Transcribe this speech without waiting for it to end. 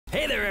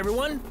Hey there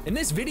everyone! In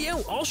this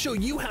video, I'll show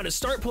you how to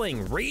start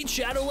playing Raid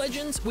Shadow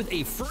Legends with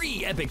a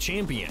free epic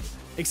champion.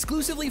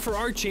 Exclusively for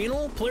our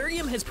channel,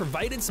 Plarium has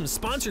provided some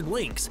sponsored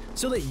links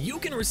so that you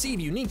can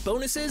receive unique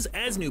bonuses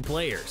as new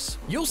players.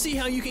 You'll see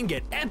how you can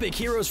get epic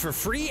heroes for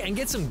free and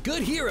get some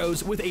good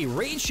heroes with a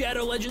Raid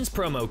Shadow Legends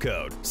promo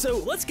code. So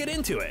let's get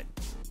into it.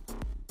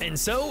 And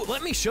so,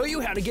 let me show you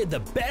how to get the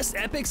best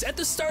epics at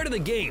the start of the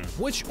game,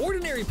 which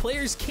ordinary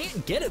players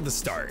can't get at the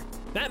start.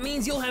 That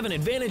means you'll have an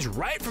advantage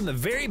right from the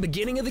very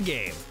beginning of the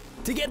game.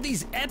 To get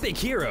these epic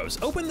heroes,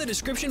 open the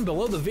description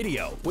below the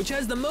video, which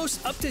has the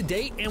most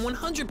up-to-date and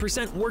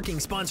 100% working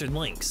sponsored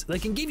links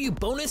that can give you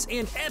bonus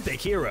and epic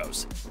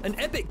heroes. An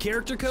epic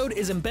character code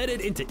is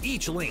embedded into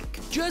each link.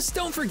 Just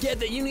don't forget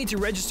that you need to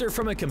register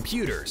from a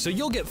computer, so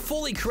you'll get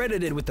fully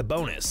credited with the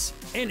bonus.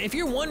 And if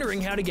you're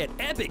wondering how to get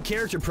epic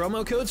character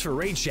promo codes for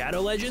Raid Shadow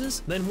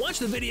Legends, then watch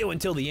the video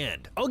until the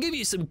end. I'll give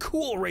you some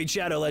cool Raid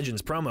Shadow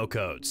Legends promo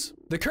codes.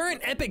 The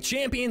current epic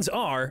champions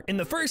are, in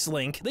the first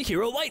link, the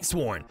hero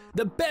Lightsworn,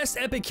 the best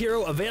epic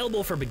hero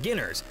available for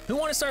beginners who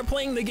want to start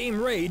playing the game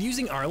Raid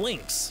using our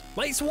links.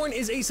 Lightsworn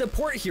is a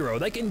support hero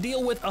that can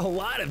deal with a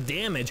lot of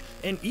damage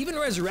and even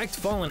resurrect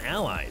fallen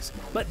allies.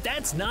 But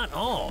that's not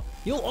all.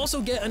 You'll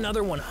also get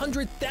another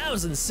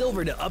 100,000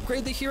 silver to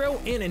upgrade the hero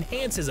and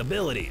enhance his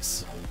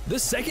abilities. The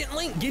second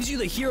link gives you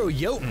the hero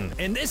Jotun,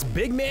 and this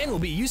big man will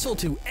be useful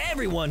to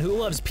everyone who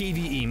loves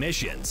PvE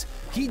missions.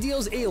 He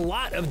deals a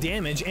lot of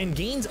damage and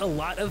gains a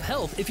lot of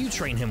health if you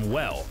train him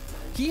well.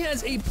 He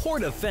has a poor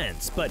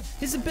defense, but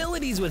his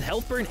abilities with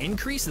health burn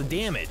increase the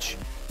damage.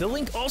 The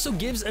link also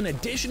gives an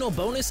additional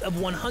bonus of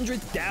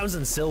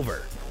 100,000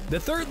 silver. The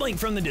third link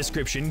from the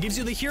description gives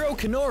you the hero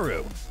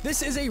Kanoru.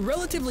 This is a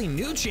relatively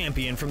new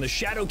champion from the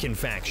Shadowkin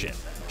faction.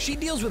 She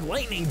deals with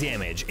lightning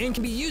damage and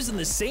can be used in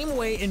the same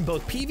way in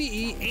both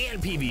PvE and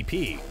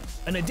PvP.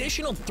 An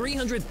additional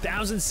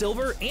 300,000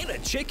 silver and a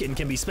chicken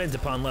can be spent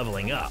upon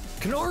leveling up.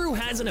 Kanoru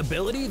has an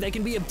ability that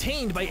can be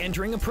obtained by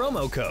entering a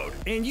promo code,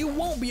 and you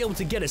won't be able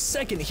to get a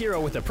second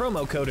hero with a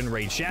promo code in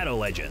Raid Shadow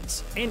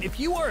Legends. And if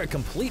you are a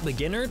complete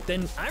beginner,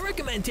 then I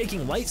recommend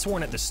taking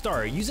Lightsworn at the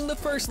start using the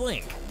first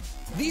link.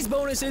 These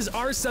bonuses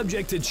are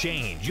subject to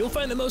change. You'll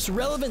find the most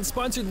relevant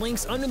sponsored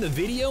links under the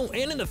video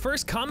and in the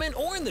first comment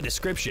or in the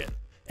description.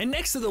 And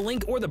next to the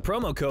link or the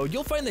promo code,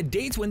 you'll find the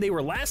dates when they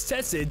were last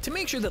tested to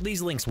make sure that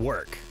these links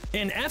work.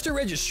 And after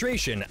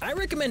registration, I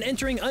recommend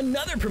entering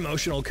another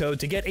promotional code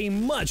to get a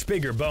much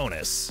bigger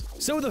bonus.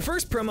 So the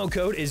first promo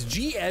code is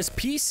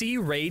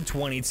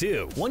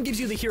GSPCRaid22. One gives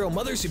you the hero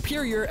Mother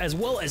Superior as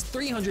well as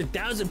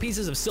 300,000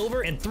 pieces of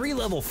silver and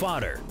 3-level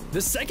fodder. The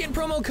second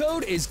promo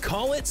code is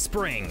Call It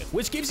Spring,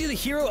 which gives you the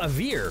hero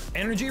Avir,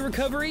 energy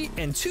recovery,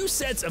 and 2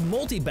 sets of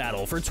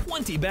multi-battle for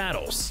 20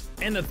 battles.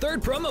 And the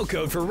third promo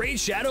code for Raid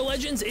Shadow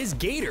Legends is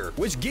Gator,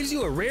 which gives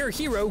you a rare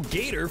hero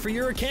Gator for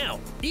your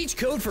account. Each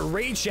code for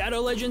Raid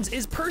Shadow Legends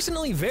is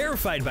personally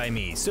verified by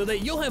me so that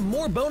you'll have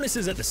more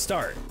bonuses at the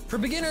start. For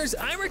beginners,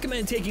 I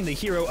recommend taking the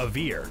hero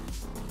Avir.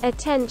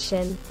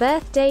 Attention,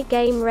 birthday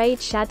game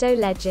Raid Shadow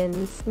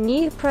Legends.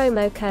 New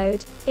promo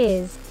code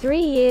is 3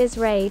 years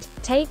raid.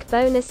 Take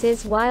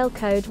bonuses while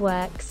code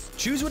works.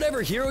 Choose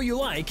whatever hero you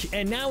like,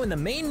 and now in the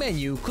main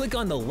menu, click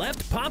on the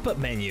left pop-up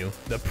menu,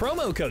 the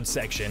promo code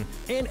section,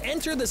 and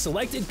enter the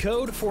selected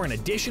code for an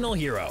additional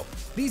hero.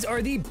 These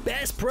are the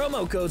best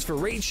promo codes for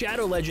Raid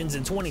Shadow Legends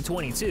in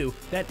 2022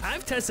 that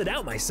I've tested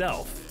out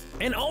myself.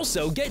 And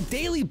also, get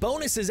daily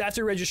bonuses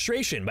after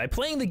registration by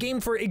playing the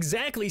game for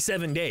exactly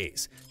 7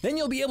 days. Then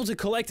you'll be able to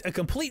collect a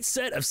complete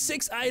set of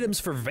 6 items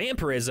for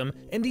Vampirism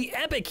and the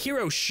epic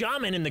hero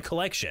Shaman in the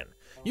collection.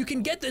 You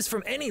can get this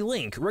from any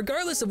link,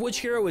 regardless of which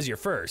hero is your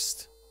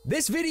first.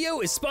 This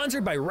video is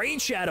sponsored by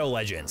Raid Shadow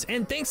Legends,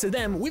 and thanks to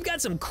them, we've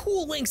got some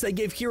cool links that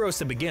give heroes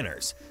to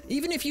beginners.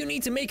 Even if you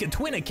need to make a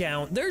twin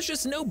account, there's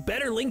just no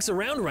better links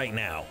around right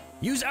now.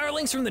 Use our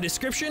links from the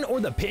description or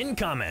the pinned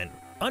comment.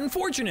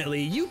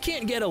 Unfortunately, you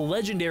can't get a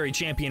legendary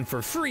champion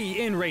for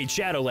free in Raid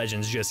Shadow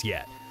Legends just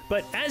yet.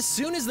 But as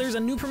soon as there's a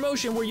new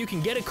promotion where you can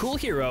get a cool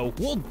hero,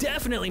 we'll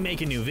definitely make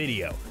a new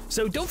video.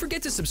 So don't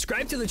forget to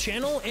subscribe to the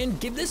channel and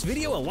give this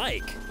video a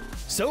like.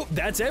 So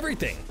that's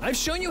everything. I've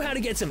shown you how to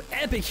get some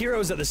epic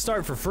heroes at the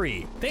start for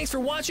free. Thanks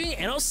for watching,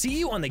 and I'll see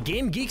you on the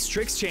Game Geeks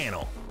Tricks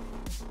channel.